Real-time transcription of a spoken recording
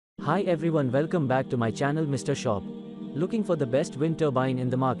Hi everyone, welcome back to my channel Mr. Shop. Looking for the best wind turbine in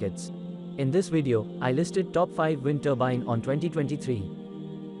the markets. In this video, I listed top 5 wind turbine on 2023.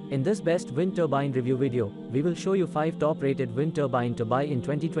 In this best wind turbine review video, we will show you 5 top rated wind turbine to buy in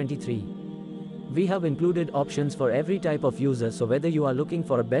 2023. We have included options for every type of user, so whether you are looking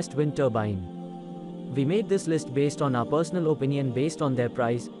for a best wind turbine. We made this list based on our personal opinion based on their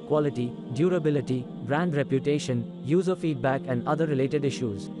price, quality, durability, brand reputation, user feedback and other related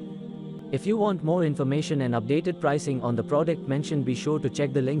issues. If you want more information and updated pricing on the product mentioned, be sure to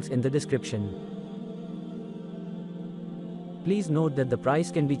check the links in the description. Please note that the price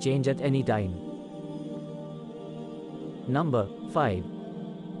can be changed at any time. Number 5.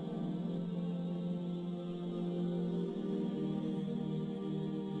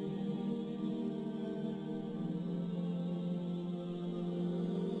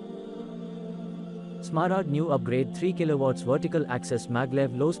 Smarad new upgrade 3 kW vertical axis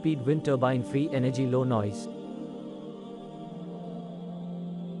Maglev low speed wind turbine, free energy, low noise.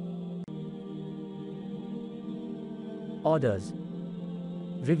 Orders,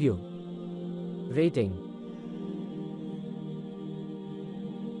 review, rating,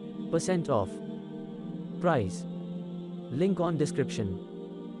 percent off, price, link on description.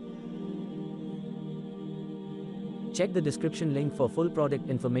 Check the description link for full product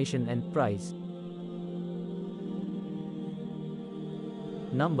information and price.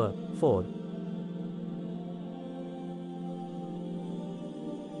 Number 4.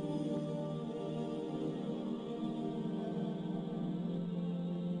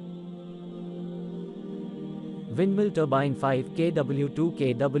 Windmill turbine 5 kW 2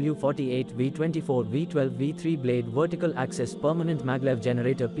 kW 48 V24 V12 V3 blade vertical axis permanent Maglev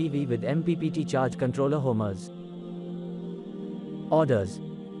generator PV with Mppt charge controller. Homeuse. Orders,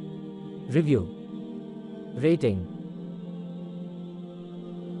 review, rating,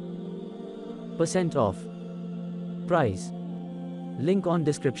 percent off, price, link on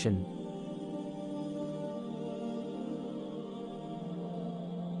description.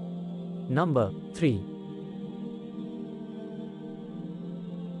 Number 3.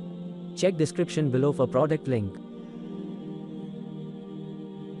 Check description below for product link.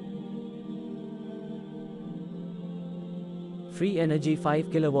 Free energy 5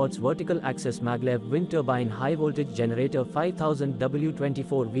 kW vertical axis Maglev wind turbine high voltage generator 5000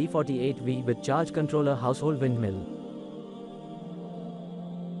 W24 V48V with charge controller, household windmill.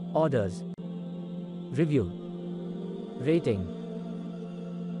 Orders, review, rating,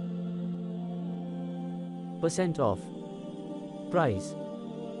 percent off, price,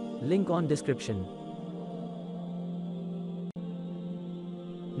 link on description.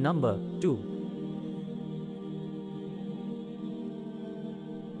 Number 2.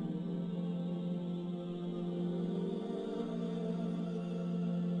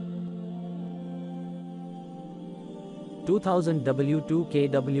 W2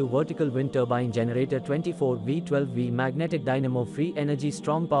 kW vertical wind turbine generator 24 V12V magnetic dynamo, free energy,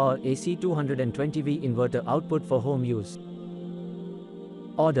 strong power, AC 220V inverter output for home use.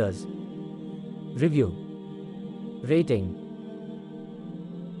 Orders, review, rating,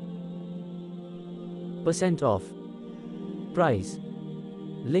 percent off, price,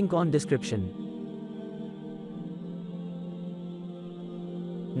 link on description.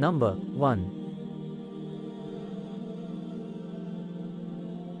 Number 1.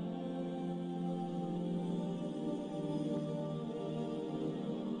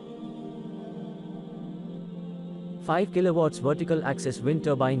 Five kW vertical axis wind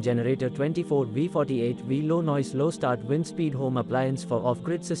turbine generator 24 V48V low noise low start wind speed home appliance for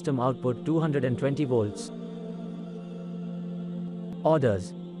off-grid system output 220 volts.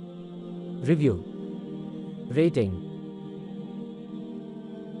 Orders, review, rating,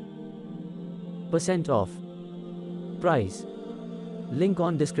 percent off, price, link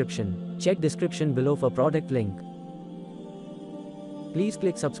on description. Check description below for product link. Please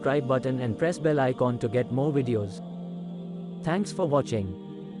click subscribe button and press bell icon to get more videos. Thanks for watching.